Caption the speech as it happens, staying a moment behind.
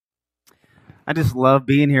I just love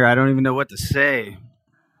being here. I don't even know what to say.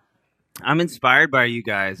 I'm inspired by you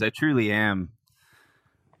guys. I truly am.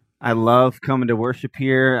 I love coming to worship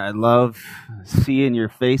here. I love seeing your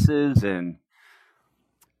faces and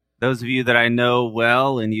those of you that I know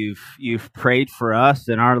well, and you've prayed for us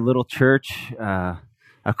in our little church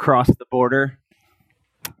across the border.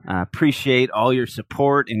 I appreciate all your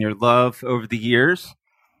support and your love over the years.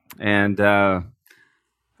 And Tom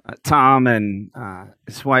and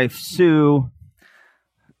his wife Sue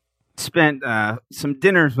spent some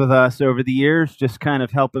dinners with us over the years, just kind of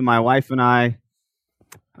helping my wife and I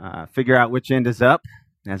figure out which end is up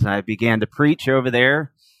as I began to preach over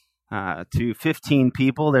there to 15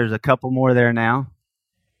 people. There's a couple more there now.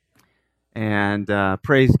 And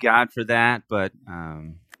praise God for that. But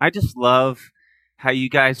I just love how you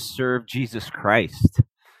guys serve Jesus Christ.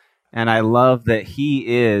 And I love that he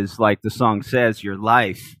is, like the song says, your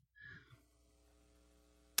life.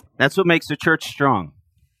 That's what makes the church strong,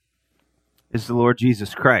 is the Lord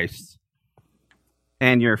Jesus Christ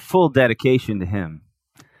and your full dedication to him.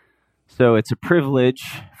 So it's a privilege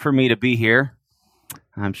for me to be here.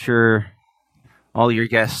 I'm sure all your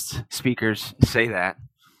guest speakers say that,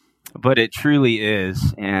 but it truly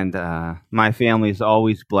is. And my family is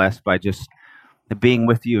always blessed by just being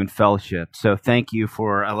with you in fellowship. So thank you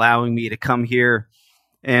for allowing me to come here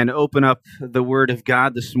and open up the Word of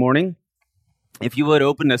God this morning. If you would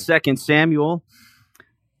open to 2 Samuel.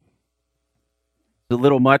 It's a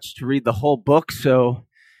little much to read the whole book, so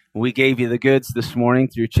we gave you the goods this morning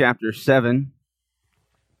through chapter 7.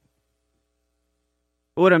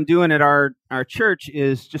 What I'm doing at our church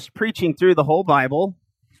is just preaching through the whole Bible,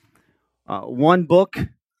 one book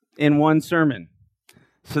in one sermon.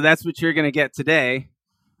 So that's what you're going to get today,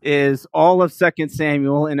 is all of 2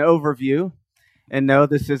 Samuel, an overview. And no,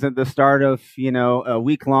 this isn't the start of, a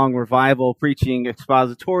week-long revival preaching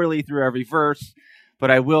expositorily through every verse, but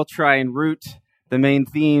I will try and root the main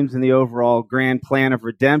themes and the overall grand plan of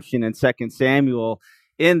redemption in 2 Samuel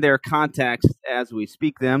in their context as we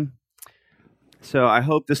speak them. So I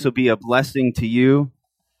hope this will be a blessing to you.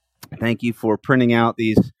 Thank you for printing out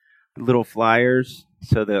these little flyers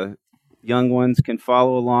so the young ones can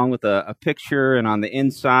follow along with a picture, and on the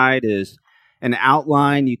inside is an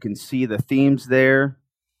outline. You can see the themes there.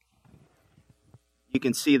 You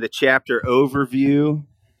can see the chapter overview.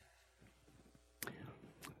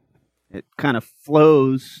 It kind of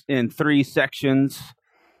flows in 3 sections.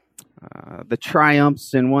 The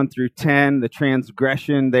triumphs in 1 through 10, the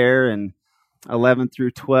transgression there in 11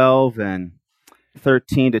 through 12, and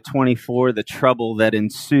 13 to 24, the trouble that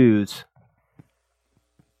ensues.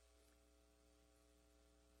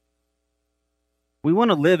 We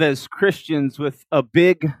want to live as Christians with a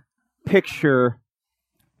big picture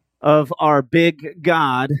of our big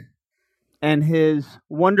God and his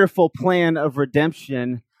wonderful plan of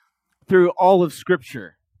redemption through all of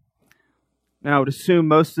Scripture. Now, I would assume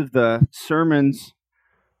most of the sermons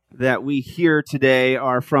that we hear today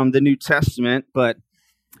are from the New Testament, but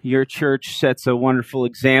your church sets a wonderful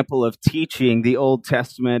example of teaching the Old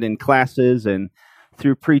Testament in classes and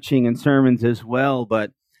through preaching and sermons as well.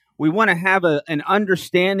 But we want to have an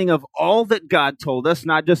understanding of all that God told us,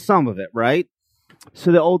 not just some of it, right?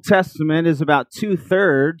 So the Old Testament is about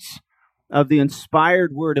 2/3 of the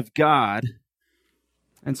inspired Word of God.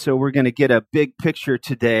 And so we're going to get a big picture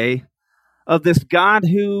today of this God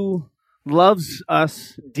who loves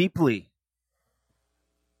us deeply.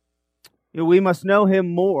 We must know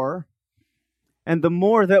him more. And the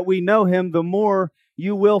more that we know him, the more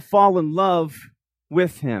you will fall in love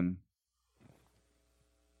with him.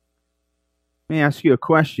 Let me ask you a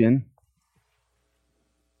question.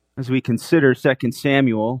 As we consider 2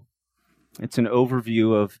 Samuel, it's an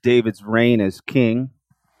overview of David's reign as king.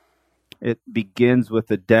 It begins with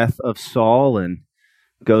the death of Saul and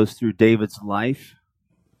goes through David's life.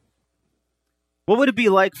 What would it be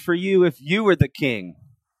like for you if you were the king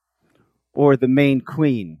or the main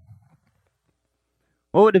queen?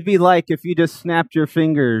 What would it be like if you just snapped your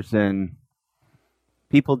fingers and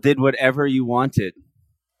people did whatever you wanted?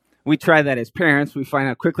 We try that as parents. We find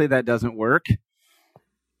out quickly that doesn't work.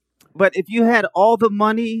 But if you had all the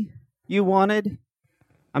money you wanted,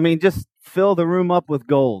 just fill the room up with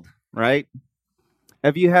gold, right?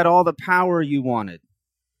 If you had all the power you wanted,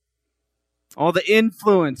 all the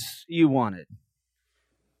influence you wanted.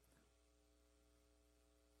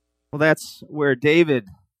 Well, that's where David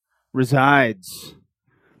resides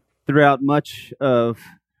throughout much of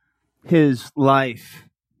his life.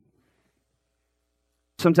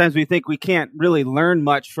 Sometimes we think we can't really learn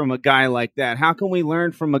much from a guy like that. How can we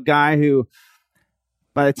learn from a guy who,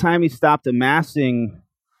 by the time he stopped amassing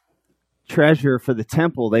treasure for the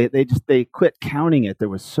temple. They quit counting it. There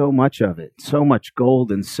was so much of it, so much gold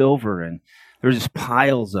and silver, and there were just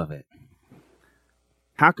piles of it.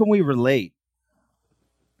 How can we relate?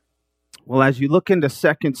 Well, as you look into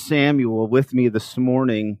 2 Samuel with me this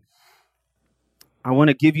morning, I want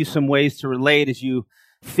to give you some ways to relate as you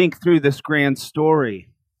think through this grand story.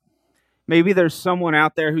 Maybe there's someone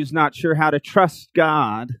out there who's not sure how to trust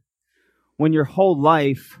God when your whole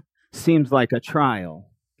life seems like a trial.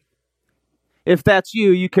 If that's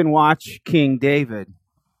you, you can watch King David.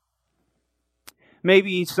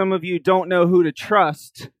 Maybe some of you don't know who to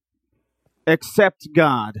trust except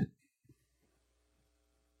God.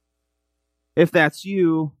 If that's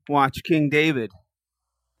you, watch King David.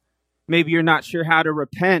 Maybe you're not sure how to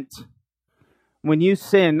repent when you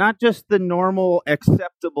sin, not just the normal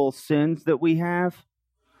acceptable sins that we have,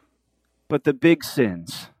 but the big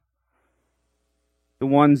sins, the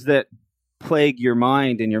ones that plague your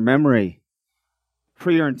mind and your memory for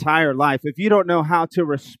your entire life. If you don't know how to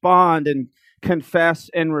respond and confess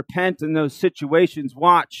and repent in those situations,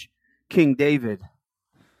 watch King David.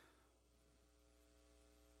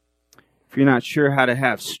 If you're not sure how to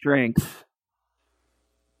have strength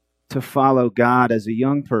to follow God as a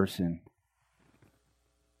young person,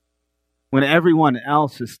 when everyone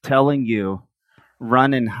else is telling you,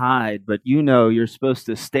 run and hide, but you know you're supposed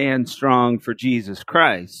to stand strong for Jesus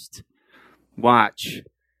Christ, watch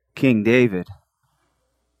King David.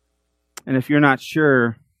 And if you're not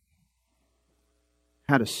sure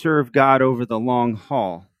how to serve God over the long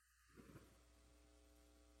haul,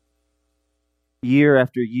 year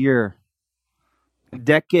after year,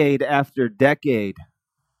 decade after decade,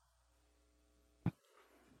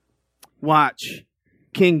 watch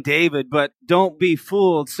King David. But don't be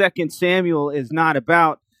fooled. 2 Samuel is not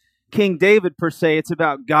about King David per se. It's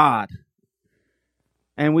about God.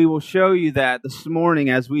 And we will show you that this morning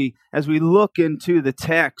as we look into the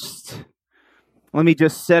text. Let me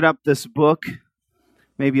just set up this book,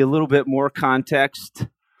 maybe a little bit more context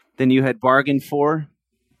than you had bargained for.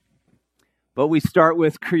 But we start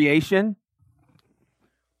with creation.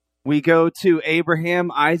 We go to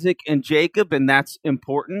Abraham, Isaac, and Jacob, and that's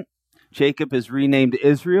important. Jacob is renamed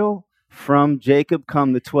Israel. From Jacob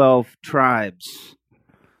come the 12 tribes.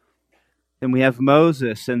 Then we have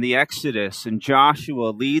Moses and the Exodus, and Joshua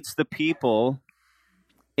leads the people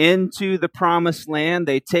into the promised land.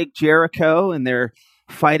 They take Jericho, and their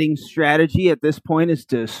fighting strategy at this point is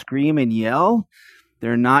to scream and yell.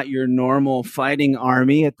 They're not your normal fighting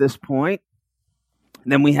army at this point.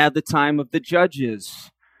 Then we have the time of the judges,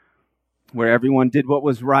 where everyone did what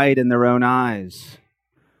was right in their own eyes.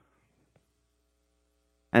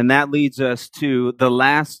 And that leads us to the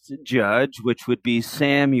last judge, which would be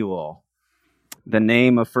Samuel. The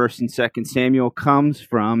name of 1st and 2nd Samuel comes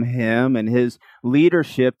from him and his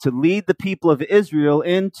leadership to lead the people of Israel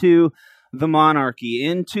into the monarchy,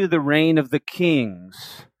 into the reign of the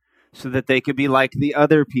kings, so that they could be like the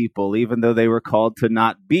other people, even though they were called to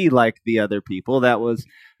not be like the other people. That was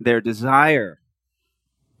their desire.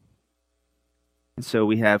 And so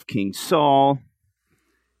we have King Saul.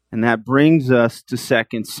 And that brings us to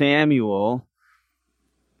 2 Samuel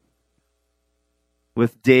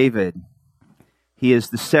with David. He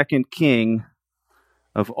is the second king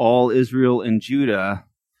of all Israel and Judah,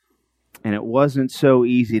 and it wasn't so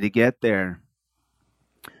easy to get there.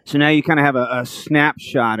 So now you kind of have a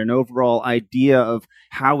snapshot, an overall idea of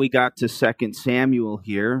how we got to 2 Samuel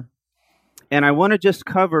here. And I want to just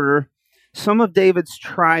cover some of David's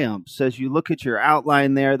triumphs. As you look at your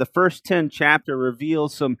outline there, the first 10 chapter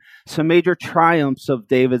reveals some major triumphs of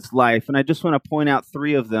David's life. And I just want to point out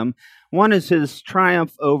 3 of them. One is his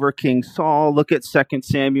triumph over King Saul. Look at 2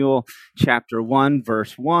 Samuel chapter 1,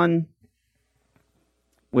 verse 1,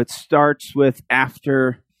 which starts with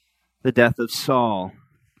after the death of Saul.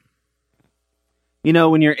 You know,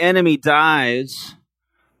 when your enemy dies,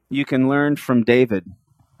 you can learn from David.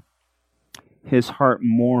 His heart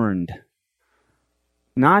mourned,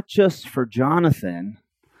 not just for Jonathan,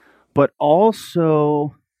 but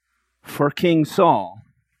also for King Saul.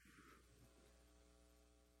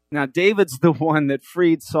 Now, David's the one that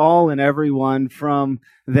freed Saul and everyone from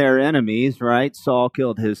their enemies, right? Saul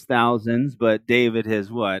killed his thousands, but David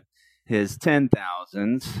his what? His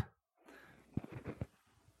 10,000s.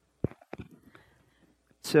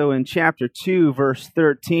 So in chapter 2, verse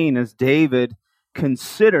 13, as David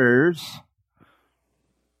considers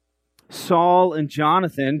Saul and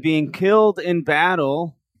Jonathan being killed in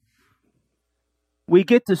battle, we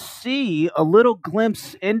get to see a little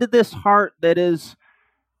glimpse into this heart that is,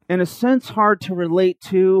 in a sense, hard to relate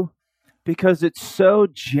to because it's so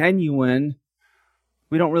genuine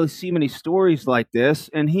We don't really see many stories like this.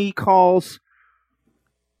 And he calls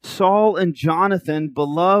Saul and Jonathan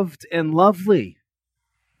beloved and lovely.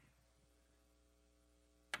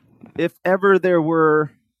 If ever there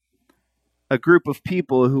were a group of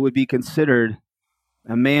people who would be considered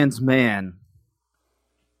a man's man,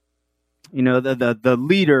 the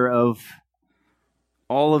leader of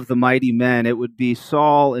all of the mighty men, it would be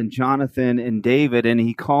Saul and Jonathan and David, and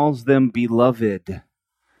he calls them beloved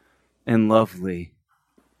and lovely.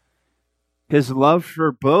 His love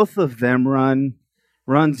for both of them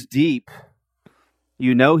runs deep.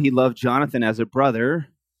 He loved Jonathan as a brother,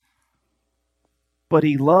 but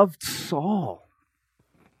he loved Saul,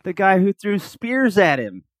 the guy who threw spears at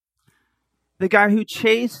him, the guy who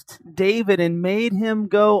chased David and made him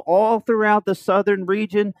go all throughout the southern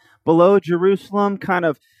region below Jerusalem, kind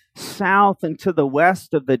of south and to the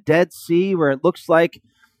west of the Dead Sea, where it looks like,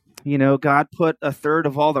 God put a third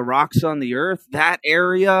of all the rocks on the earth. That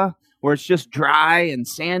area where it's just dry and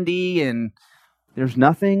sandy and there's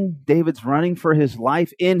nothing. David's running for his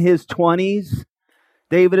life in his 20s.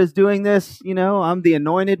 David is doing this, I'm the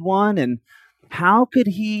anointed one. And how could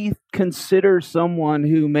he consider someone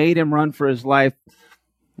who made him run for his life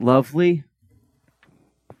lovely?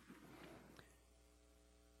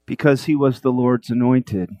 Because he was the Lord's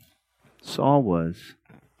anointed. Saul was.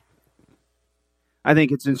 I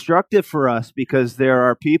think it's instructive for us because there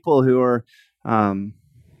are people who are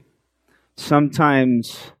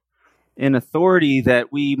sometimes in authority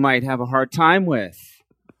that we might have a hard time with.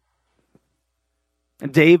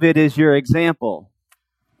 David is your example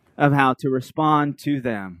of how to respond to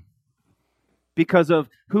them. Because of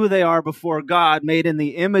who they are before God, made in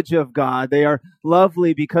the image of God, they are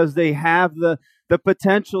lovely because they have the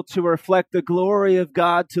potential to reflect the glory of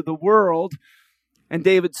God to the world. And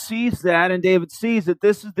David sees that, and David sees that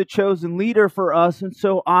this is the chosen leader for us, and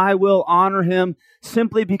so I will honor him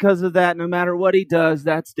simply because of that, no matter what he does.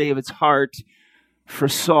 That's David's heart for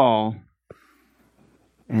Saul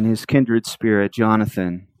and his kindred spirit,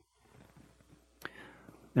 Jonathan.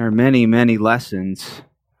 There are many, many lessons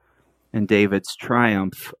in David's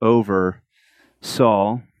triumph over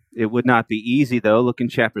Saul. It would not be easy, though. Look in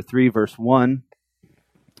chapter 3, verse 1.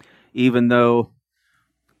 Even though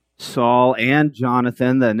Saul and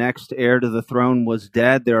Jonathan, the next heir to the throne, was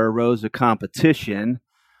dead, there arose a competition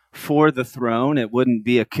for the throne. It wouldn't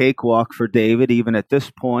be a cakewalk for David, even at this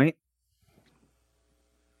point.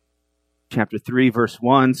 Chapter 3, verse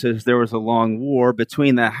 1 says there was a long war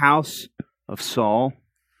between the house of Saul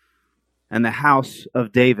and the house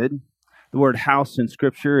of David. The word house in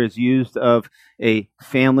Scripture is used of a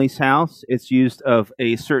family's house. It's used of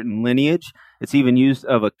a certain lineage. It's even used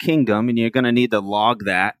of a kingdom, and you're going to need to log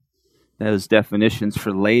those definitions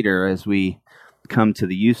for later as we come to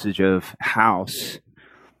the usage of house.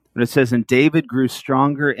 But it says, and David grew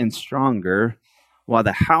stronger and stronger, while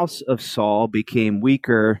the house of Saul became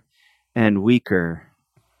weaker and weaker.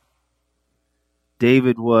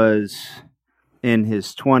 David was in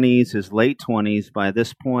his 20s, his late 20s by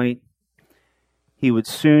this point. He would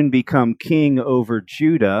soon become king over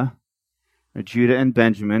Judah and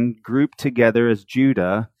Benjamin, grouped together as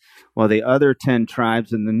Judah, while the other 10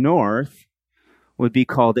 tribes in the north would be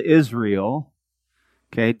called Israel.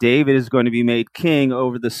 Okay, David is going to be made king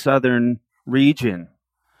over the southern region,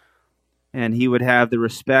 and he would have the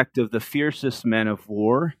respect of the fiercest men of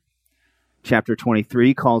war. Chapter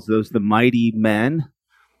 23 calls those the mighty men.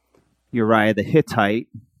 Uriah the Hittite.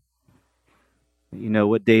 You know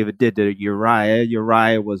what David did to Uriah.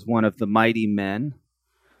 Uriah was one of the mighty men,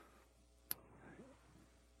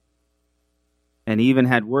 and even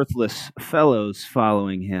had worthless fellows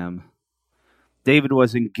following him. David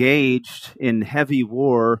was engaged in heavy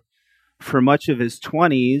war for much of his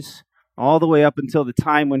 20s, all the way up until the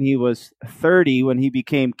time when he was 30, when he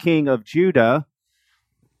became king of Judah.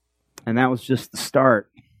 And that was just the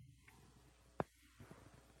start.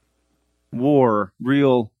 War,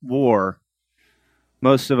 real war.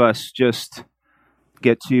 Most of us just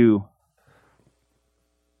get to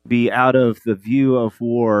be out of the view of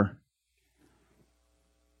war.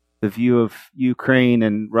 The view of Ukraine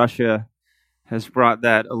and Russia has brought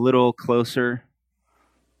that a little closer.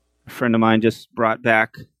 A friend of mine just brought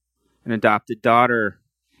back an adopted daughter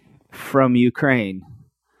from Ukraine.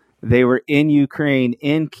 They were in Ukraine,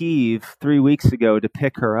 in Kyiv, 3 weeks ago to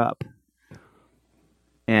pick her up.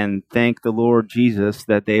 And thank the Lord Jesus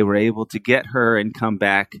that they were able to get her and come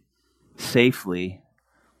back safely.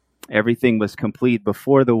 Everything was complete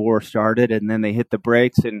before the war started, and then they hit the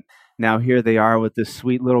brakes, and now here they are with this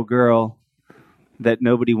sweet little girl that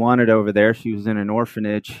nobody wanted over there. She was in an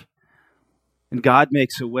orphanage. And God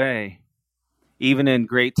makes a way. even in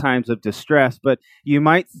great times of distress. But you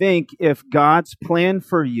might think if God's plan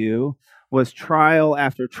for you was trial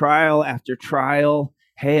after trial after trial,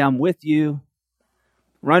 hey, I'm with you.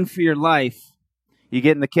 Run for your life. You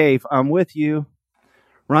get in the cave, I'm with you.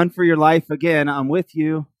 Run for your life again, I'm with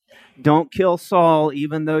you. Don't kill Saul,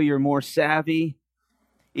 even though you're more savvy.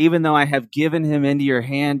 Even though I have given him into your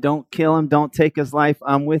hand, don't kill him, don't take his life,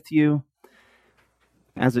 I'm with you.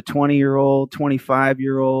 As a 20-year-old,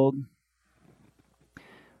 25-year-old.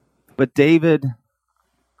 But David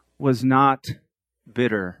was not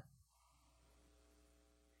bitter.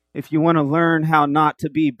 If you want to learn how not to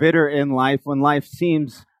be bitter in life when life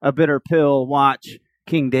seems a bitter pill, watch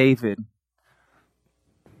King David.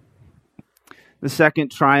 The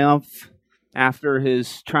second triumph after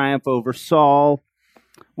his triumph over Saul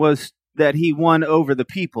was that he won over the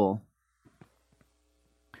people.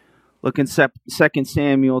 Look in 2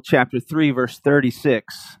 Samuel chapter 3, verse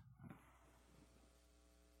 36.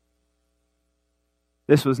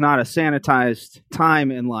 This was not a sanitized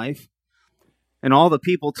time in life. And all the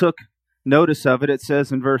people took notice of it. It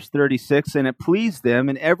says in verse 36, and it pleased them,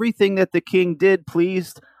 and everything that the king did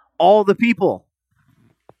pleased all the people.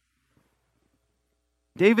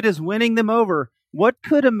 David is winning them over. What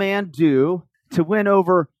could a man do to win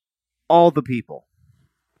over all the people?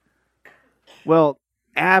 Well,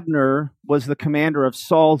 Abner was the commander of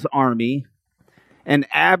Saul's army, and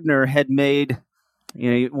Abner had made,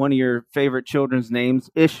 one of your favorite children's names,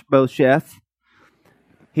 Ishbosheth.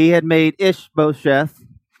 He had made Ishbosheth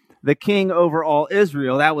the king over all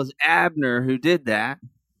Israel. That was Abner who did that,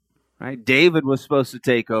 right? David was supposed to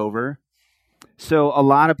take over. So a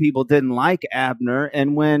lot of people didn't like Abner.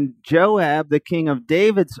 And when Joab, the king of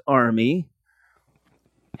David's army,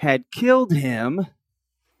 had killed him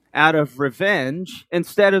out of revenge,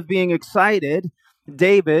 instead of being excited,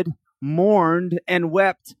 David mourned and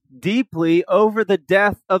wept deeply over the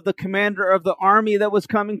death of the commander of the army that was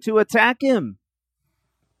coming to attack him.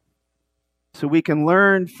 So we can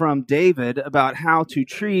learn from David about how to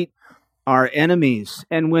treat our enemies.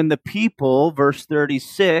 And when the people, verse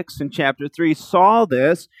 36 in chapter 3, saw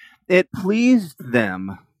this, it pleased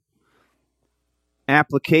them.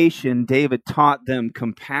 Application, David taught them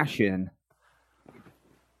compassion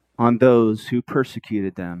on those who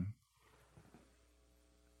persecuted them.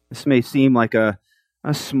 This may seem like a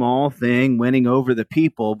small thing, winning over the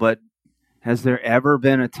people, but has there ever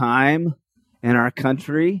been a time in our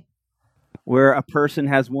country where a person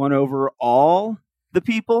has won over all the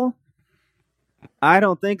people? I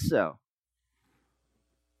don't think so.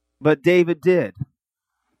 But David did.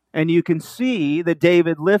 And you can see that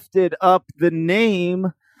David lifted up the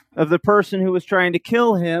name of the person who was trying to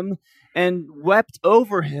kill him and wept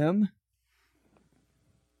over him.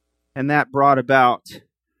 And that brought about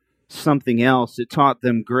something else. It taught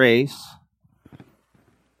them grace.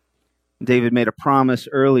 David made a promise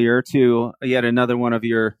earlier to yet another one of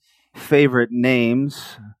your favorite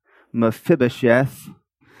names, Mephibosheth,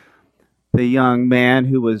 the young man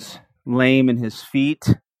who was lame in his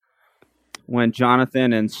feet. When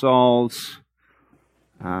Jonathan and Saul's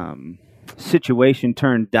situation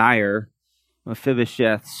turned dire,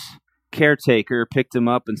 Mephibosheth's caretaker picked him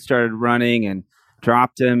up and started running and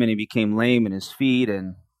dropped him, and he became lame in his feet.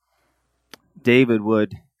 And David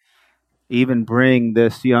would even bring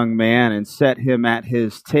this young man and set him at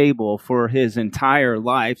his table for his entire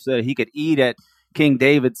life so that he could eat at King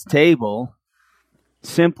David's table,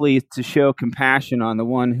 simply to show compassion on the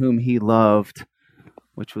one whom he loved,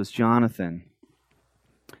 which was Jonathan.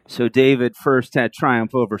 So David first had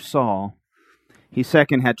triumph over Saul. He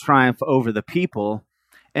second had triumph over the people.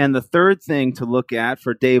 And the third thing to look at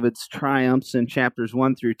for David's triumphs in chapters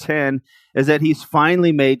 1 through 10 is that he's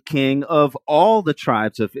finally made king of all the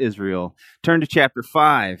tribes of Israel. Turn to chapter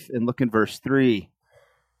 5 and look in verse 3.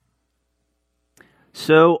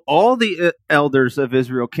 So all the elders of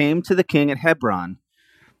Israel came to the king at Hebron,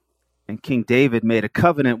 and King David made a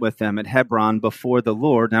covenant with them at Hebron before the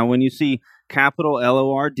Lord. Now, when you see capital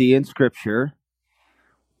L-O-R-D in Scripture,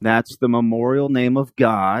 that's the memorial name of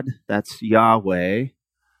God. That's Yahweh.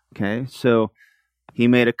 Okay, so he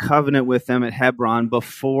made a covenant with them at Hebron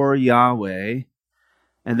before Yahweh,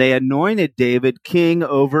 and they anointed David king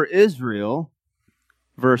over Israel.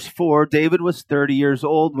 Verse 4, David was 30 years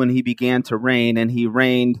old when he began to reign, and he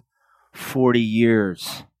reigned 40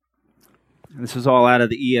 years. This is all out of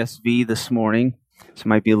the ESV this morning. This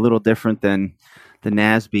might be a little different than the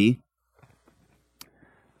NASB.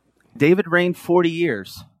 David reigned 40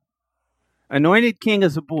 years. Anointed king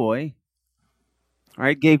as a boy. All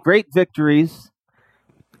right, gave great victories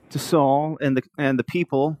to Saul and the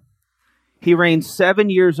people. He reigned 7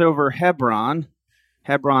 years over Hebron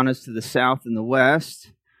Hebron is to the south and the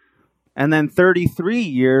west. And then 33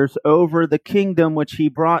 years over the kingdom which he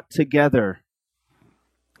brought together.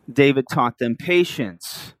 David taught them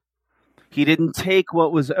patience. He didn't take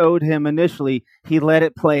what was owed him initially. He let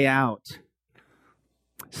it play out.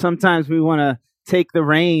 Sometimes we want to take the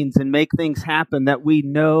reins and make things happen that we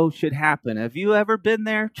know should happen. Have you ever been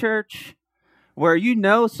there, church? Where you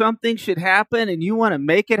know something should happen and you want to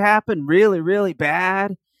make it happen really, really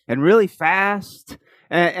bad and really fast?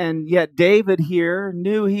 And yet David here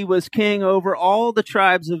knew he was king over all the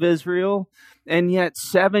tribes of Israel, and yet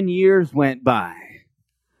 7 years went by.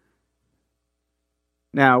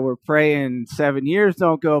 Now, we're praying 7 years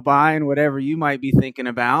don't go by and whatever you might be thinking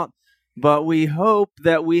about, but we hope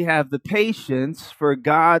that we have the patience for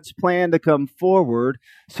God's plan to come forward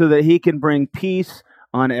so that he can bring peace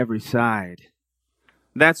on every side.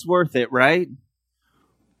 That's worth it, right?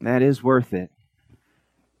 That is worth it.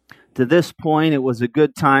 To this point, it was a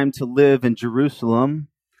good time to live in Jerusalem,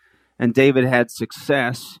 and David had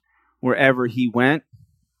success wherever he went.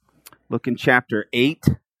 Look in chapter 8,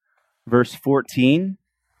 verse 14.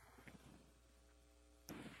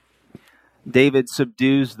 David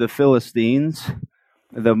subdues the Philistines,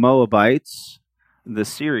 the Moabites, the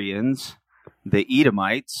Syrians, the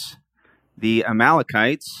Edomites, the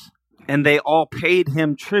Amalekites, and they all paid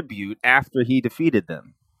him tribute after he defeated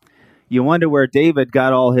them. You wonder where David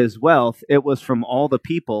got all his wealth. It was from all the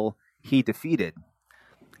people he defeated.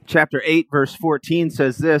 Chapter 8, verse 14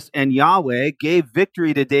 says this, "And Yahweh gave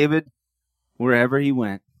victory to David wherever he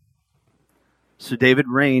went." So David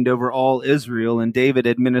reigned over all Israel, and David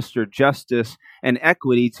administered justice and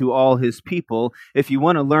equity to all his people. If you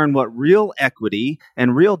want to learn what real equity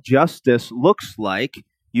and real justice looks like,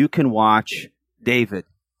 you can watch David.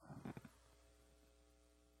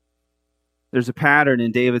 There's a pattern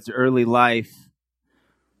in David's early life,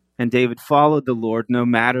 and David followed the Lord no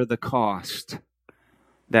matter the cost.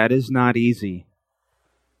 That is not easy.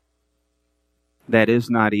 That is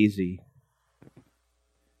not easy.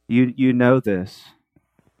 You know this.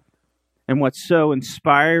 And what's so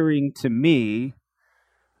inspiring to me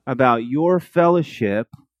about your fellowship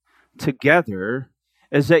together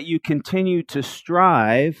is that you continue to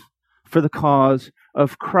strive for the cause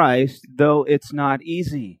of Christ, though it's not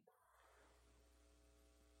easy.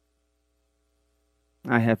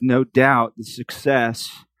 I have no doubt the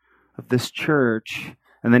success of this church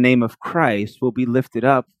and the name of Christ will be lifted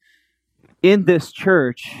up in this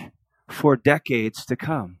church for decades to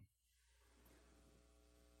come.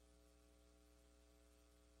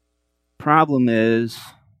 Problem is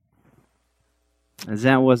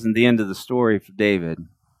that wasn't the end of the story for David.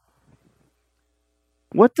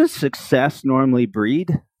 What does success normally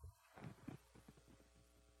breed?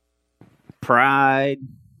 Pride,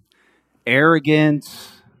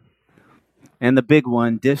 arrogance, and the big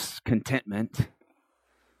one, discontentment,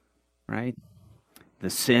 right?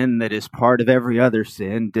 The sin that is part of every other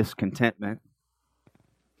sin, discontentment.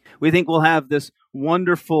 We think we'll have this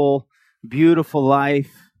wonderful, beautiful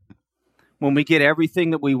life when we get everything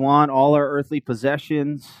that we want, all our earthly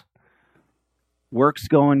possessions, work's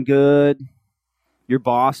going good, your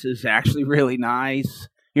boss is actually really nice,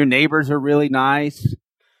 your neighbors are really nice.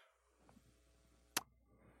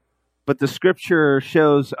 But the scripture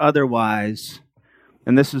shows otherwise.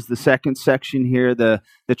 And this is the second section here, the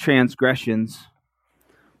transgressions.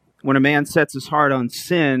 When a man sets his heart on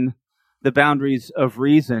sin, the boundaries of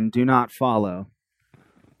reason do not follow.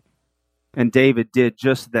 And David did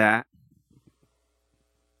just that.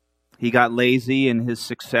 He got lazy in his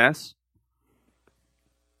success.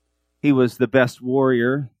 He was the best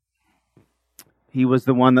warrior. He was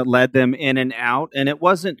the one that led them in and out. And it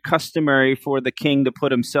wasn't customary for the king to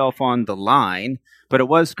put himself on the line, but it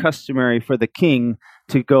was customary for the king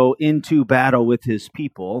to go into battle with his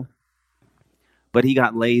people. But he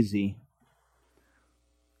got lazy.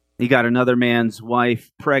 He got another man's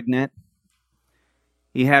wife pregnant.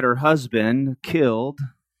 He had her husband killed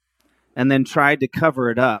and then tried to cover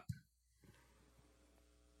it up.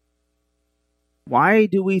 Why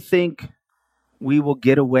do we think we will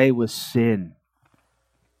get away with sin?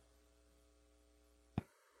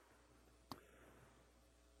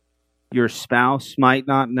 Your spouse might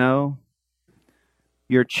not know.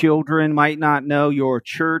 Your children might not know. Your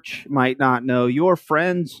church might not know. Your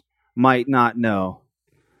friends might not know.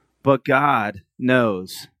 But God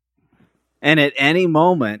knows. And at any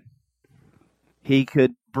moment, He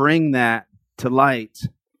could bring that to light.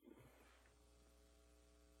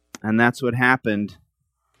 And that's what happened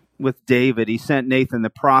with David. He sent Nathan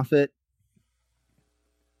the prophet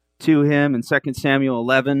to him in 2 Samuel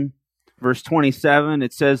 11, Verse 27,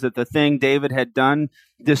 it says that the thing David had done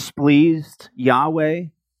displeased Yahweh.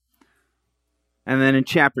 And then in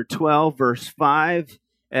chapter 12, verse 5,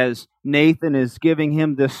 as Nathan is giving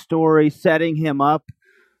him this story, setting him up,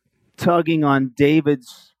 tugging on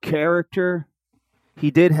David's character.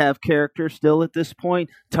 He did have character still at this point,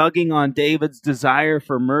 tugging on David's desire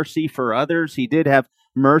for mercy for others. He did have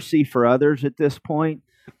mercy for others at this point,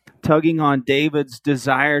 tugging on David's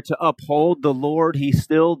desire to uphold the Lord. He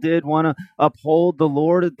still did want to uphold the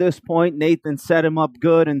Lord at this point. Nathan set him up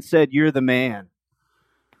good and said, "You're the man.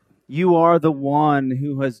 You are the one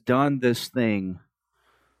who has done this thing."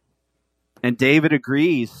 And David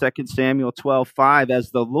agrees, 2 Samuel 12:5, "As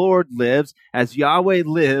the Lord lives, as Yahweh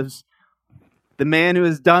lives, the man who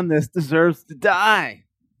has done this deserves to die."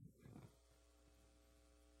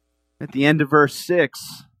 At the end of verse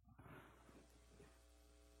 6,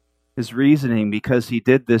 his reasoning, because he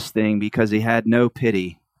did this thing, because he had no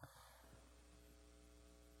pity.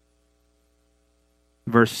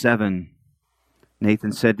 Verse 7,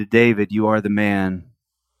 Nathan said to David, "You are the man.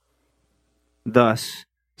 Thus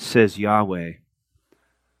says Yahweh,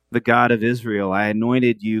 the God of Israel, I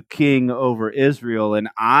anointed you king over Israel, and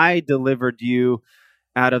I delivered you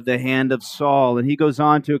out of the hand of Saul." And he goes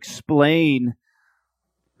on to explain,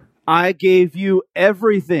 I gave you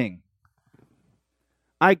everything.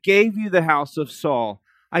 I gave you the house of Saul.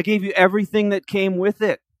 I gave you everything that came with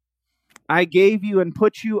it. I gave you and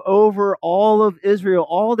put you over all of Israel,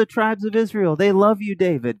 all the tribes of Israel. They love you,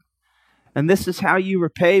 David. And this is how you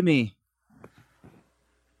repay me.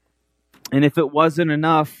 And if it wasn't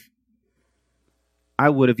enough, I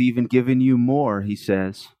would have even given you more, he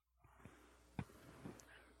says.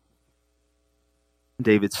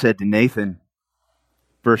 David said to Nathan,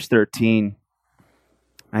 verse 13,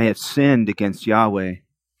 I have sinned against Yahweh.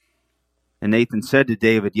 And Nathan said to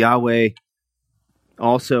David, Yahweh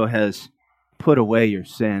also has put away your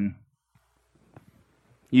sin.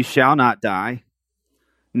 You shall not die.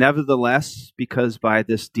 Nevertheless, because by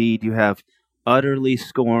this deed you have utterly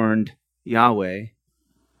scorned Yahweh,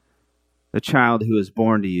 the child who is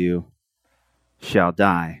born to you shall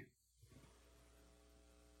die.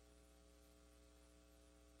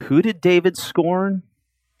 Who did David scorn?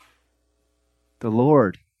 The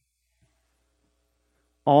Lord.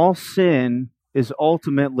 All sin is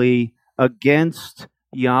ultimately against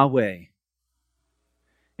Yahweh.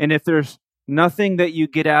 And if there's nothing that you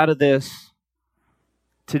get out of this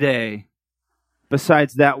today,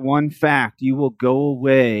 besides that one fact, you will go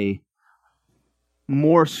away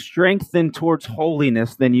more strengthened towards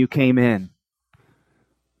holiness than you came in.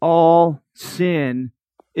 All sin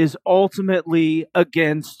is ultimately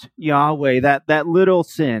against Yahweh. That little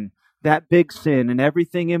sin, that big sin, and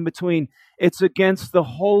everything in between, it's against the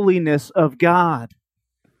holiness of God.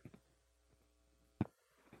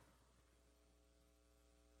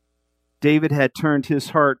 David had turned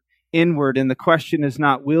his heart inward, and the question is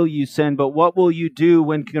not, will you sin, but what will you do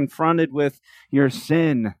when confronted with your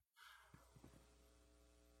sin?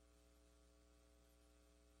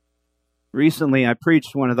 Recently, I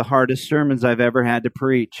preached one of the hardest sermons I've ever had to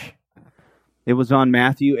preach. It was on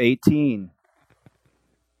Matthew 18.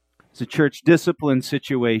 It's a church discipline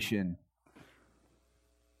situation.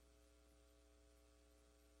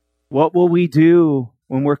 What will we do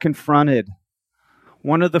when we're confronted?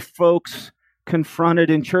 One of the folks confronted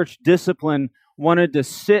in church discipline wanted to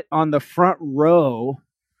sit on the front row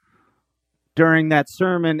during that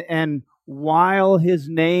sermon, and while his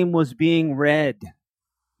name was being read,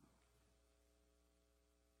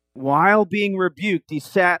 while being rebuked, he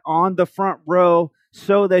sat on the front row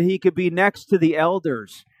so that he could be next to the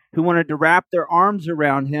elders who wanted to wrap their arms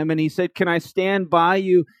around him. And he said, can I stand by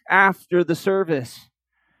you after the service?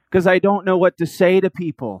 Because I don't know what to say to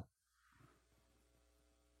people.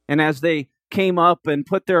 And as they came up and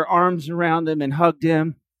put their arms around him and hugged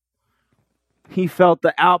him, he felt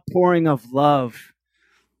the outpouring of love,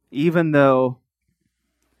 even though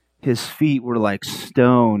his feet were like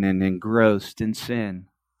stone and engrossed in sin.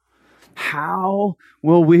 How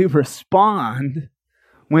will we respond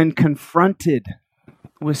when confronted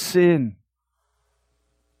with sin?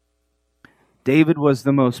 David was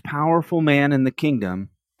the most powerful man in the kingdom.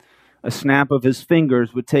 A snap of his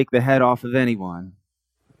fingers would take the head off of anyone.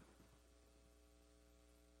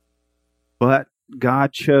 But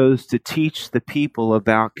God chose to teach the people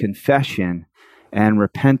about confession and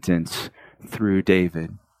repentance through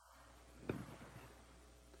David.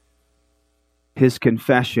 His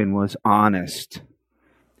confession was honest.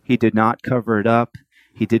 He did not cover it up.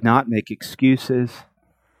 He did not make excuses.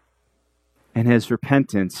 And his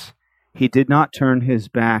repentance, he did not turn his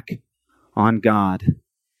back on God.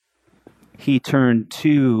 He turned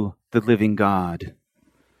to the living God.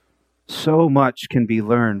 So much can be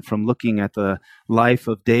learned from looking at the life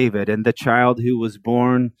of David, and the child who was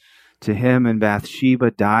born to him in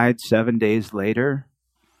Bathsheba died 7 days later.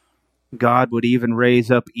 God would even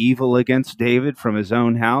raise up evil against David from his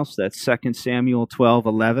own house. That's 2 Samuel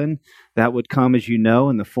 12:11. That would come, as you know,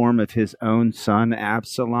 in the form of his own son,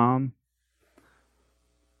 Absalom.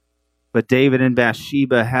 But David and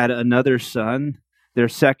Bathsheba had another son, their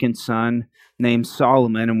second son, named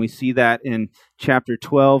Solomon, and we see that in chapter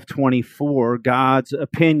 12:24, God's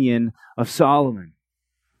opinion of Solomon.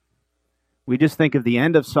 We just think of the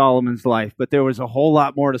end of Solomon's life, but there was a whole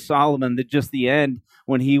lot more to Solomon than just the end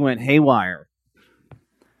when he went haywire.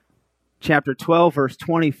 Chapter 12, verse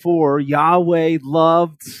 24, Yahweh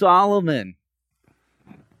loved Solomon.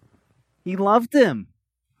 He loved him.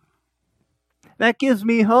 That gives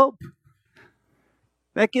me hope.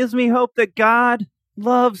 That gives me hope that God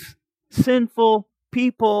loves sinful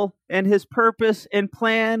people, and his purpose and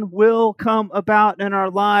plan will come about in our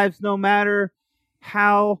lives no matter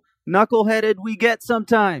how knuckleheaded we get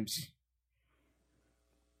sometimes.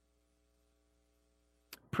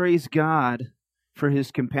 Praise God for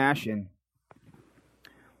his compassion.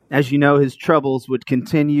 As you know, his troubles would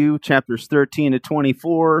continue. Chapters 13 to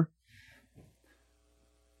 24.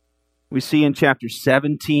 We see in chapter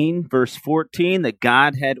 17, verse 14, that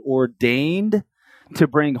God had ordained to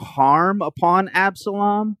bring harm upon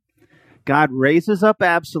Absalom. God raises up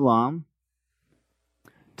Absalom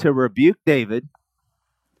to rebuke David,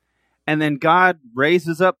 and then God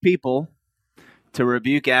raises up people to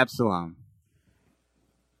rebuke Absalom.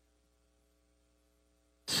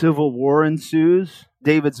 Civil war ensues.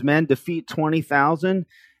 David's men defeat 20,000,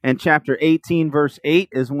 and chapter 18, verse 8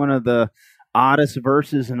 is one of the oddest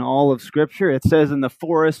verses in all of Scripture. It says, "And the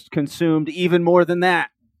forest consumed even more than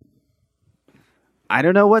that." I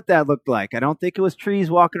don't know what that looked like. I don't think it was trees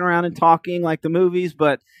walking around and talking like the movies,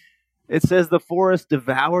 but it says the forest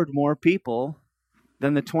devoured more people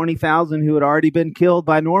than the 20,000 who had already been killed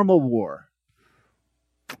by normal war.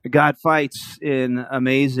 God fights in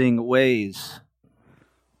amazing ways.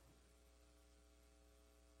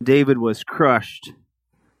 David was crushed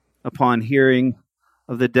upon hearing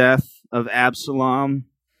of the death of Absalom.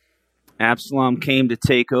 Absalom came to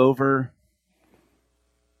take over.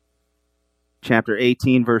 Chapter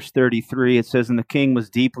 18, verse 33, it says, "And the king was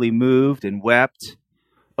deeply moved and wept,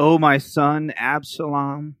 'O my son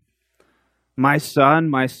Absalom, my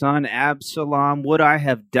son Absalom, would I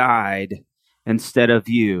have died instead of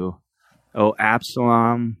you, O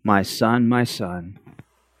Absalom, my son, my son.'"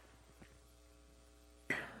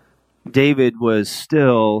 David was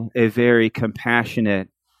still a very compassionate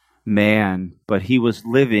man, but he was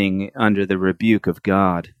living under the rebuke of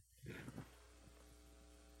God.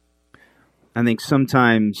 I think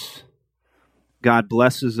sometimes God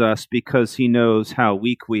blesses us because he knows how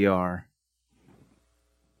weak we are.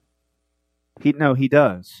 He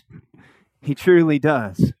does. He truly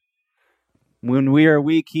does. When we are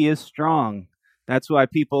weak, he is strong. That's why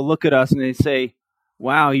people look at us and they say,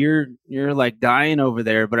 "Wow, you're like dying over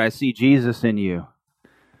there, but I see Jesus in you.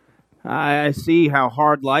 I see how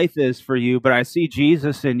hard life is for you, but I see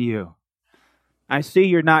Jesus in you. I see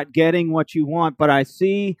you're not getting what you want, but I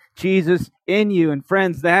see Jesus in you." And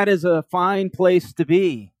friends, that is a fine place to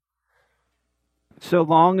be. So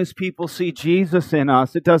long as people see Jesus in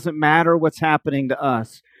us, it doesn't matter what's happening to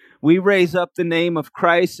us. We raise up the name of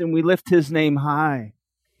Christ and we lift his name high.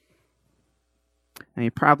 And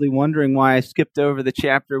you're probably wondering why I skipped over the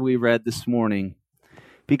chapter we read this morning.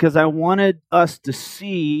 Because I wanted us to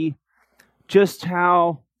see just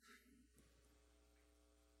how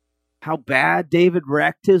bad David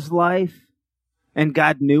wrecked his life, and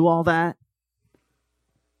God knew all that.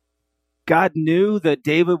 God knew that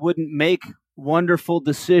David wouldn't make wonderful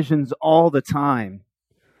decisions all the time.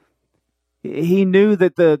 He knew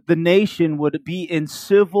that the nation would be in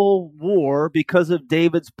civil war because of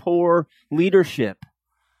David's poor leadership.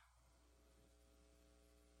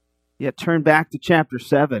 Yet turn back to chapter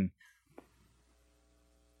 7.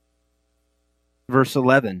 Verse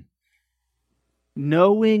 11.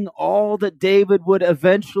 Knowing all that David would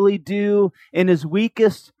eventually do in his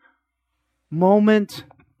weakest moment,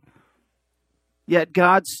 yet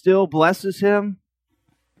God still blesses him.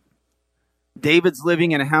 David's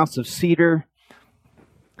living in a house of cedar.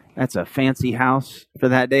 That's a fancy house for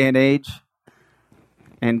that day and age.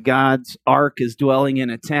 And God's ark is dwelling in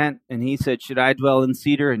a tent. And he said, "Should I dwell in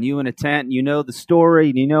cedar and you in a tent?" And you know the story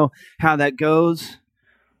and you know how that goes.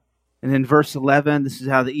 And then verse 11, this is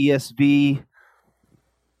how the ESV,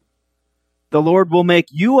 "The Lord will make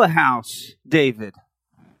you a house, David."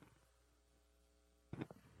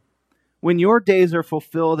 When your days are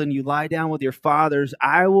fulfilled and you lie down with your fathers,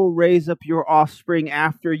 I will raise up your offspring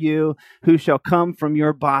after you, who shall come from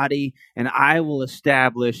your body, and I will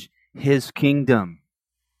establish his kingdom.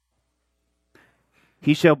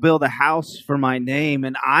 He shall build a house for my name,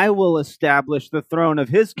 and I will establish the throne of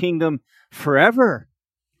his kingdom forever.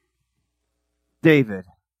 David.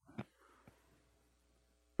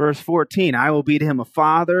 Verse 14, I will be to him a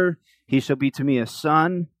father, he shall be to me a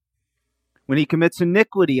son. When he commits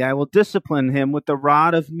iniquity, I will discipline him with the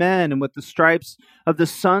rod of men and with the stripes of the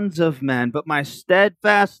sons of men. But my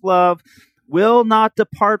steadfast love will not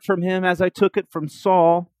depart from him, as I took it from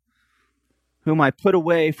Saul, whom I put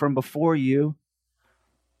away from before you.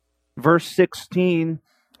 Verse 16,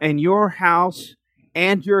 and your house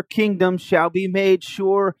and your kingdom shall be made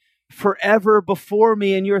sure forever before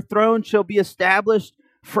me, and your throne shall be established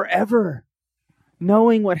forever.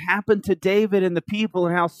 Knowing what happened to David and the people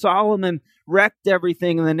and how Solomon wrecked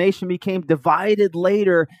everything and the nation became divided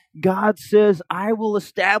later, God says, I will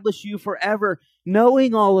establish you forever.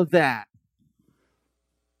 Knowing all of that,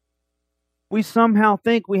 we somehow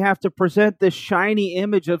think we have to present this shiny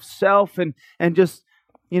image of self and just,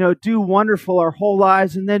 do wonderful our whole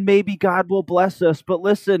lives, and then maybe God will bless us. But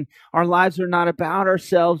listen, our lives are not about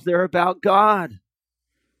ourselves. They're about God.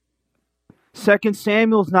 2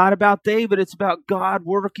 Samuel is not about David. It's about God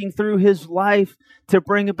working through his life to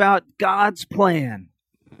bring about God's plan.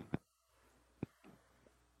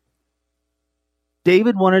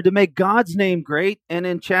 David wanted to make God's name great, and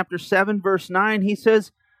in chapter 7, verse 9, he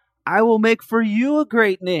says, I will make for you a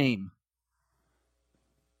great name.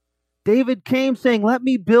 David came saying, let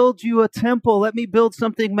me build you a temple. Let me build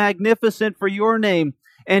something magnificent for your name.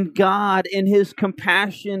 And God, in his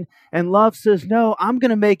compassion and love, says, no, I'm going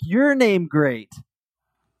to make your name great.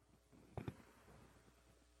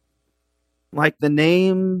 Like the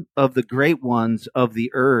name of the great ones of the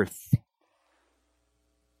earth.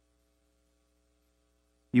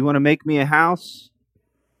 You want to make me a house?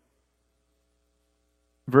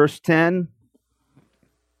 Verse 10.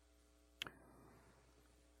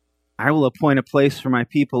 I will appoint a place for my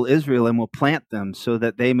people Israel and will plant them so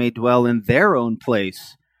that they may dwell in their own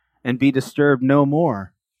place and be disturbed no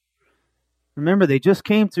more. Remember, they just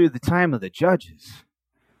came through the time of the judges.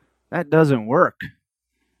 That doesn't work.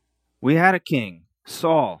 We had a king,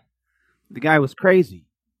 Saul. The guy was crazy.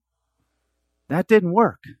 That didn't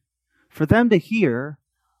work. For them to hear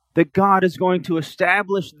that God is going to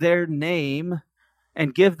establish their name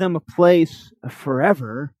and give them a place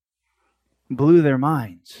forever blew their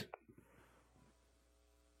minds.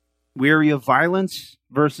 Weary of violence,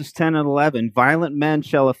 verses 10 and 11, violent men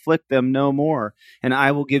shall afflict them no more, and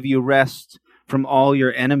I will give you rest from all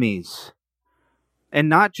your enemies. And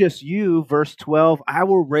not just you, verse 12, I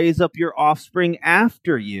will raise up your offspring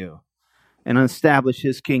after you and establish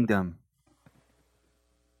his kingdom.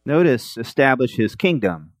 Notice, establish his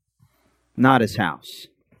kingdom, not his house.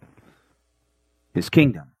 His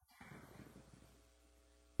kingdom.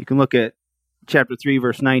 You can look at chapter 3,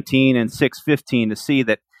 verse 19 and 6:15 to see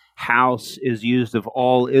that house is used of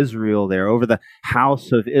all Israel there. Over the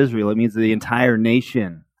house of Israel, it means the entire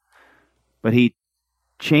nation. But he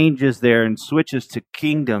changes there and switches to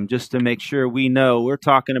kingdom just to make sure we know we're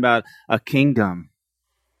talking about a kingdom.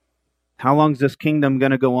 How long is this kingdom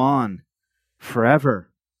going to go on?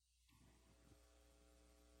 Forever.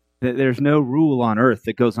 There's no rule on earth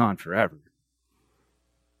that goes on forever.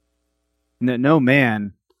 No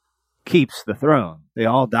man keeps the throne. They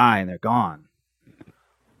all die and they're gone.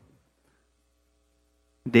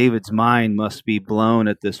 David's mind must be blown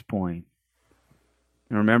at this point.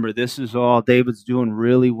 And remember, this is all David's doing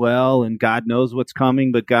really well, and God knows what's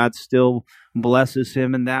coming, but God still blesses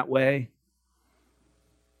him in that way.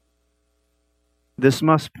 This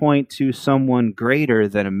must point to someone greater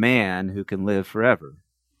than a man who can live forever.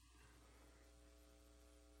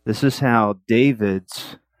 This is how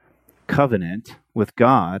David's covenant with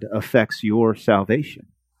God affects your salvation.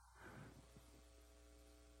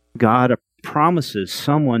 God promises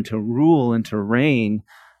someone to rule and to reign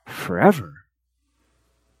forever.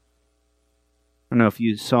 I don't know if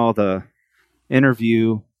you saw the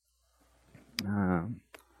interview.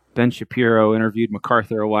 Ben Shapiro interviewed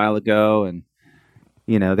MacArthur a while ago, and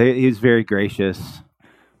he was very gracious.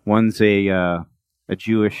 One's a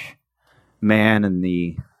Jewish man, and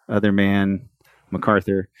the other man,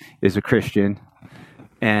 MacArthur, is a Christian.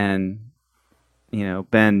 And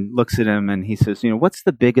Ben looks at him and he says, what's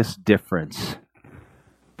the biggest difference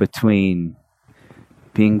between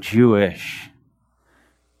being Jewish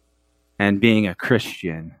and being a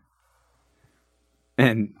Christian?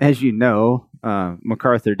 And as you know,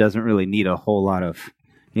 MacArthur doesn't really need a whole lot of,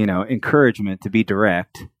 encouragement to be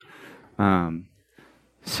direct.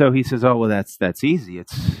 So he says, oh, well, that's easy.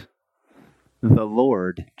 It's the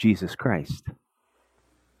Lord Jesus Christ.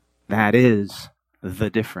 That is the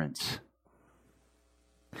difference.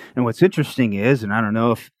 And what's interesting is, and I don't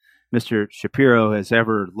know if Mr. Shapiro has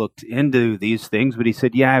ever looked into these things, but he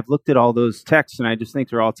said, yeah, I've looked at all those texts, and I just think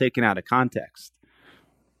they're all taken out of context.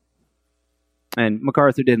 And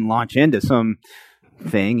MacArthur didn't launch into some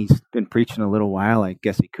thing. He's been preaching a little while. I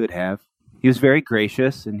guess he could have. He was very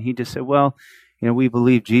gracious, and he just said, well, we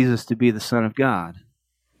believe Jesus to be the Son of God,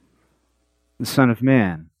 the Son of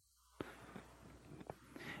Man.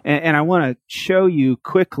 And I want to show you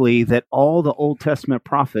quickly that all the Old Testament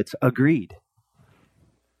prophets agreed,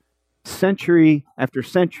 century after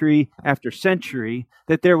century after century,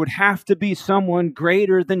 that there would have to be someone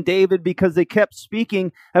greater than David, because they kept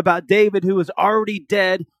speaking about David, who was already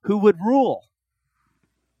dead, who would rule.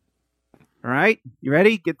 All right, you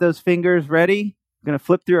ready? Get those fingers ready. I'm going to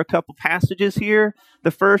flip through a couple passages here. The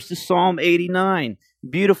first is Psalm 89.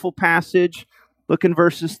 Beautiful passage. Look in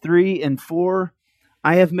verses 3 and 4.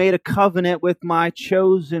 I have made a covenant with my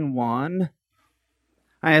chosen one.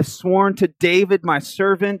 I have sworn to David, my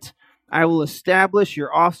servant, I will establish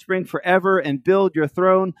your offspring forever and build your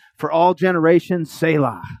throne for all generations,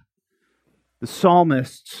 Selah. The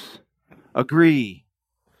psalmists agree.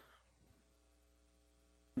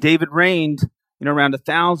 David reigned in around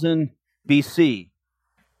 1000 BC.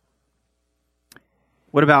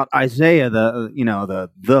 What about Isaiah,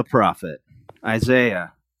 the prophet?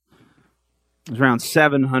 Isaiah. It was around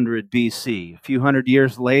 700 BC. A few hundred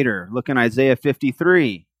years later, look in Isaiah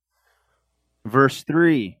 53, verse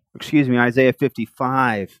 3. Isaiah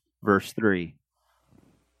 55, verse 3.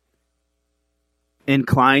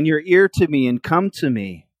 Incline your ear to me and come to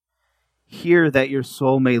me. Hear that your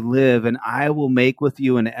soul may live, and I will make with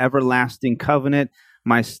you an everlasting covenant,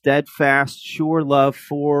 my steadfast, sure love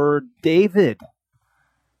for David.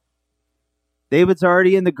 David's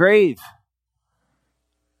already in the grave,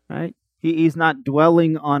 right? He's not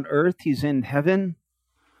dwelling on earth. He's in heaven.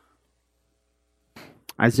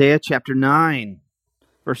 Isaiah chapter 9,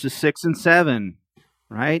 verses 6 and 7,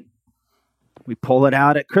 right? We pull it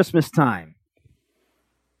out at Christmas time.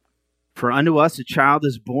 For unto us a child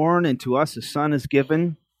is born, and to us a son is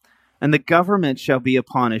given, and the government shall be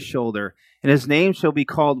upon his shoulder, and his name shall be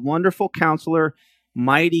called Wonderful Counselor,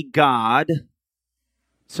 Mighty God.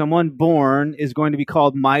 Someone born is going to be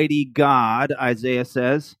called Mighty God, Isaiah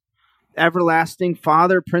says. Everlasting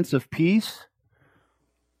Father, Prince of Peace.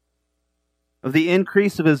 Of the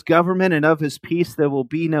increase of his government and of his peace there will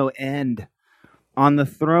be no end. On the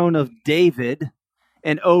throne of David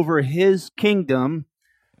and over his kingdom,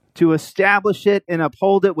 to establish it and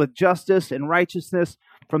uphold it with justice and righteousness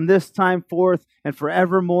from this time forth and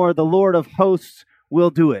forevermore. The Lord of hosts will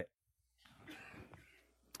do it.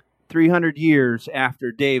 300 years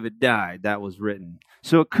after David died, that was written.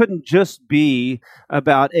 So it couldn't just be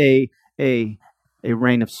about a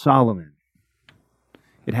reign of Solomon.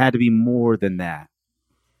 It had to be more than that.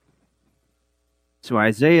 So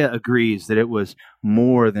Isaiah agrees that it was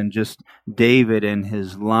more than just David and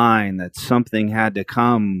his line, that something had to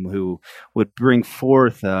come who would bring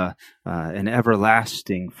forth an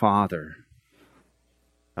everlasting Father,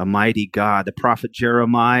 a mighty God. The prophet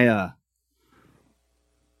Jeremiah,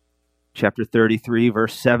 chapter 33,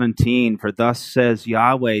 verse 17, for thus says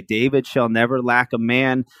Yahweh, David shall never lack a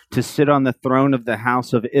man to sit on the throne of the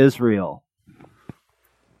house of Israel.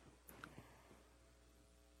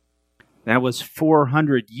 That was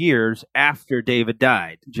 400 years after David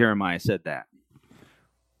died. Jeremiah said that.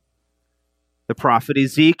 The prophet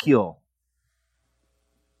Ezekiel.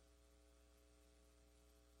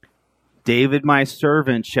 David, my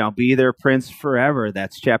servant, shall be their prince forever.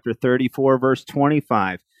 That's chapter 34, verse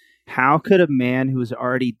 25. How could a man who is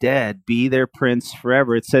already dead be their prince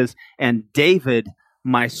forever? It says, and David,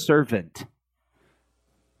 my servant,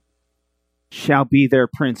 shall be their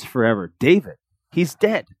prince forever. David, he's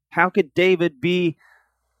dead. How could David be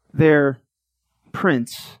their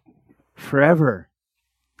prince forever?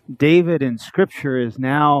 David in Scripture is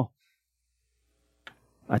now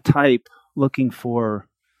a type looking for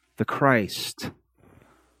the Christ.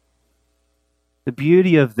 The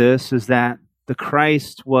beauty of this is that the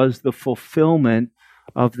Christ was the fulfillment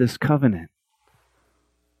of this covenant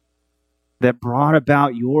that brought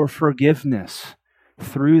about your forgiveness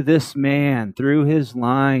through this man, through his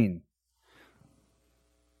line.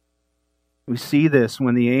 We see this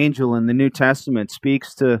when the angel in the New Testament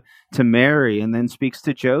speaks to Mary and then speaks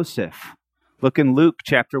to Joseph. Look in Luke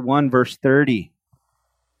chapter 1, verse 30.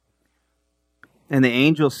 And the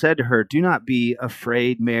angel said to her, do not be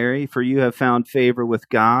afraid, Mary, for you have found favor with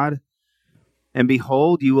God. And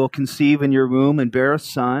behold, you will conceive in your womb and bear a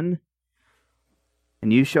son,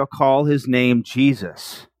 and you shall call his name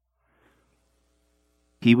Jesus.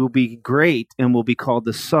 He will be great and will be called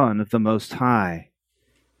the Son of the Most High.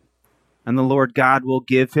 And the Lord God will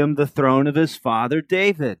give him the throne of his father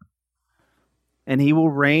David, and he will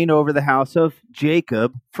reign over the house of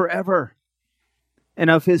Jacob forever. And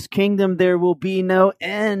of his kingdom there will be no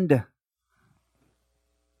end.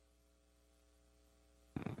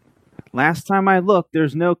 Last time I looked,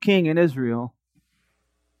 there's no king in Israel.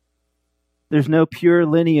 There's no pure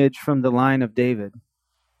lineage from the line of David.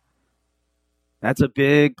 That's a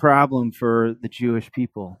big problem for the Jewish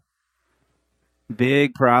people.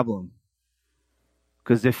 Big problem.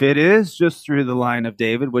 Because if it is just through the line of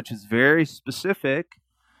David, which is very specific,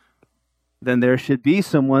 then there should be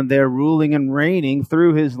someone there ruling and reigning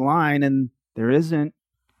through his line, and there isn't.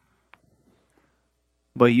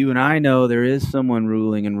 But you and I know there is someone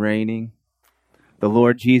ruling and reigning, the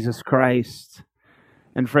Lord Jesus Christ.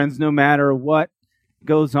 And friends, no matter what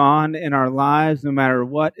goes on in our lives, no matter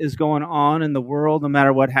what is going on in the world, no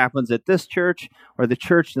matter what happens at this church or the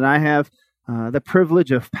church that I have the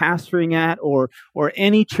privilege of pastoring at, or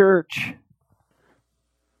any church,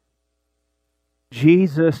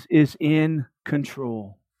 Jesus is in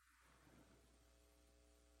control.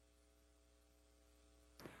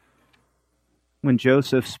 When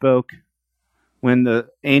the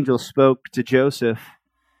angel spoke to Joseph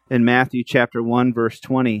in Matthew chapter 1, verse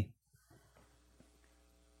 20,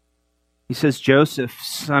 he says, Joseph,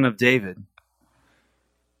 son of David.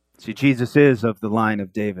 See, Jesus is of the line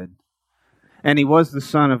of David. And he was the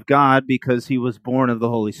Son of God because he was born of the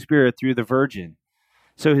Holy Spirit through the Virgin.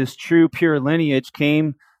 So his true, pure lineage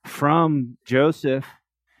came from Joseph.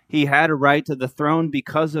 He had a right to the throne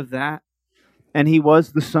because of that. And he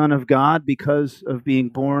was the Son of God because of being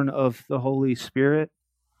born of the Holy Spirit.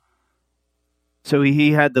 So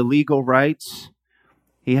he had the legal rights.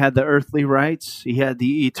 He had the earthly rights. He had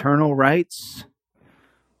the eternal rights.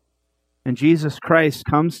 And Jesus Christ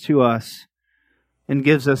comes to us and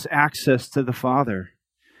gives us access to the Father.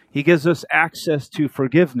 He gives us access to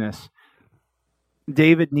forgiveness.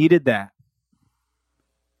 David needed that.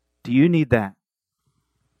 Do you need that?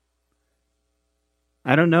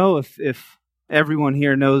 I don't know if everyone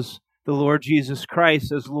here knows the Lord Jesus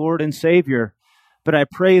Christ as Lord and Savior, but I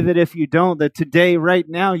pray that if you don't, that today, right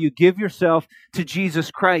now, you give yourself to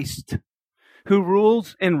Jesus Christ, who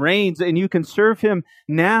rules and reigns, and you can serve him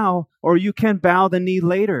now, or you can bow the knee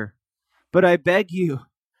later. But I beg you,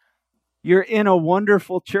 you're in a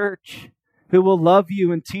wonderful church who will love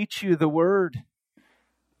you and teach you the word.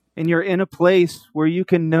 And you're in a place where you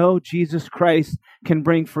can know Jesus Christ can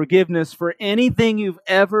bring forgiveness for anything you've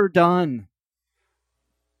ever done.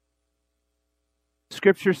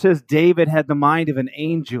 Scripture says David had the mind of an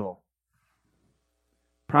angel.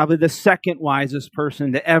 Probably the second wisest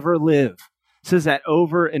person to ever live. It says that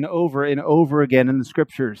over and over and over again in the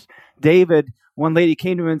Scriptures. David, one lady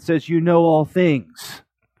came to him and says, you know all things.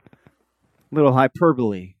 Little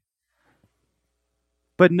hyperbole.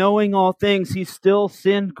 But knowing all things, he still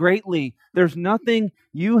sinned greatly. There's nothing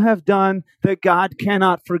you have done that God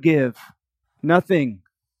cannot forgive. Nothing.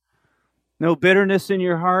 No bitterness in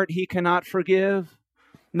your heart, he cannot forgive.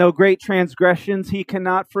 No great transgressions, he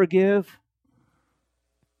cannot forgive.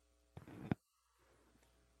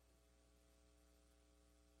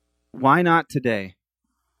 Why not today?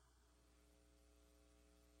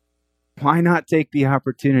 Why not take the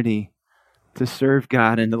opportunity to serve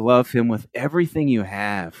God and to love him with everything you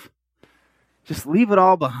have? Just leave it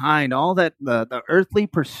all behind, all that the earthly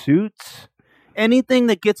pursuits. Anything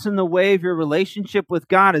that gets in the way of your relationship with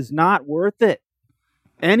God is not worth it.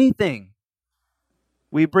 Anything.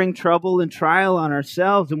 We bring trouble and trial on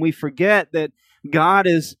ourselves, and we forget that God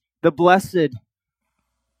is the blessed.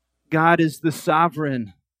 God is the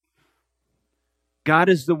sovereign. God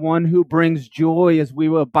is the one who brings joy as we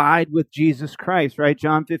abide with Jesus Christ, right?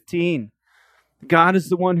 John 15. God is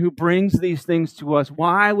the one who brings these things to us.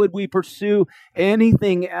 Why would we pursue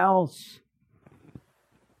anything else?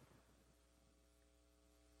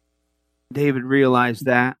 David realized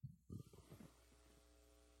that.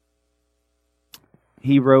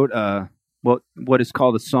 He wrote what is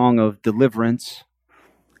called a song of deliverance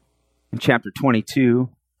in chapter 22.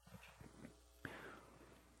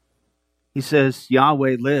 He says,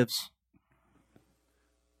 Yahweh lives.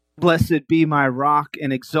 Blessed be my rock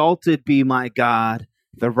and exalted be my God,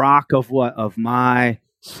 the rock of what? Of my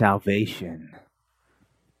salvation.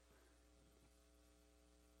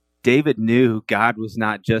 David knew God was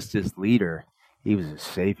not just his leader, he was his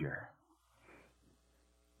Savior.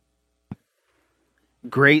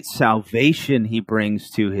 Great salvation he brings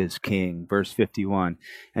to his king, verse 51,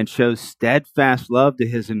 and shows steadfast love to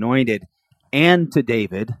his anointed and to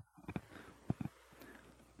David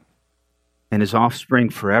and his offspring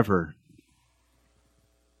forever.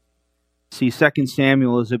 See, 2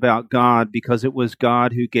 Samuel is about God because it was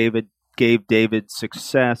God who gave David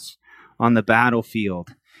success on the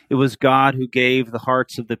battlefield. It was God who gave the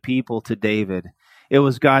hearts of the people to David. It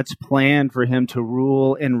was God's plan for him to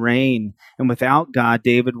rule and reign, and without God,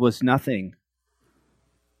 David was nothing.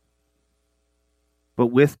 But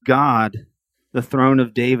with God, the throne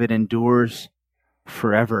of David endures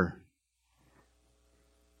forever.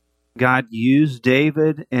 God used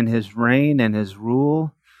David and his reign and his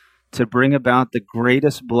rule to bring about the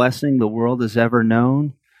greatest blessing the world has ever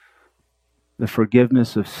known, the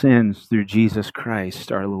forgiveness of sins through Jesus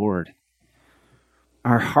Christ our Lord.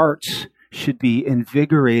 Our hearts should be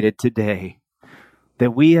invigorated today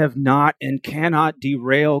that we have not and cannot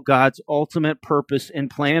derail God's ultimate purpose and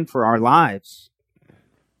plan for our lives.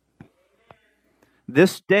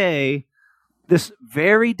 This day, this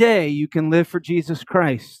very day, you can live for Jesus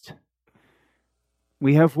Christ.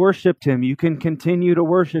 We have worshiped him. You can continue to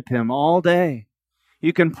worship him all day.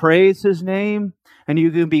 You can praise his name, and you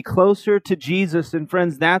can be closer to Jesus. And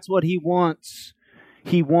friends, that's what he wants.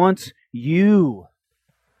 He wants you.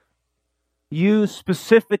 You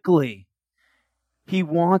specifically. He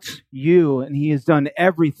wants you, and he has done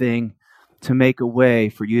everything to make a way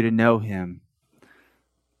for you to know him.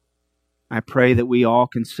 I pray that we all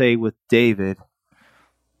can say with David,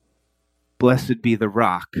 "Blessed be the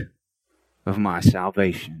rock of my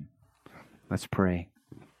salvation." Let's pray.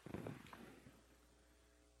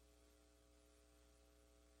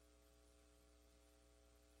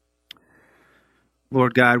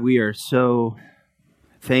 Lord God, we are so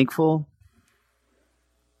thankful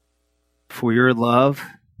for your love,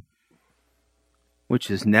 which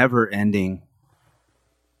is never ending.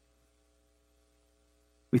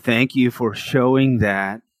 We thank you for showing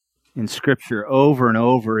that in Scripture over and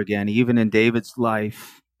over again, even in David's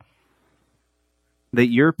life, that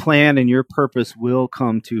your plan and your purpose will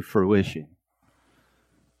come to fruition.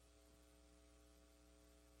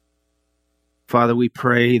 Father, we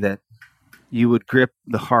pray that you would grip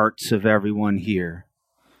the hearts of everyone here.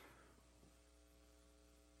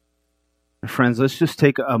 Friends, let's just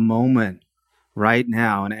take a moment right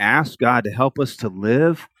now and ask God to help us to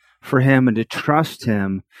live for him and to trust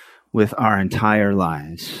him with our entire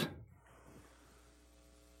lives.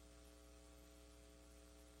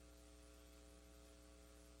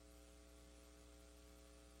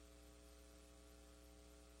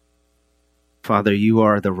 Father, you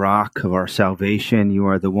are the rock of our salvation. You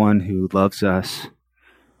are the one who loves us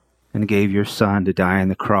and gave your Son to die on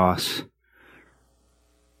the cross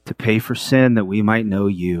to pay for sin that we might know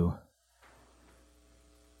you.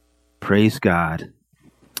 Praise God.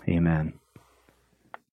 Amen.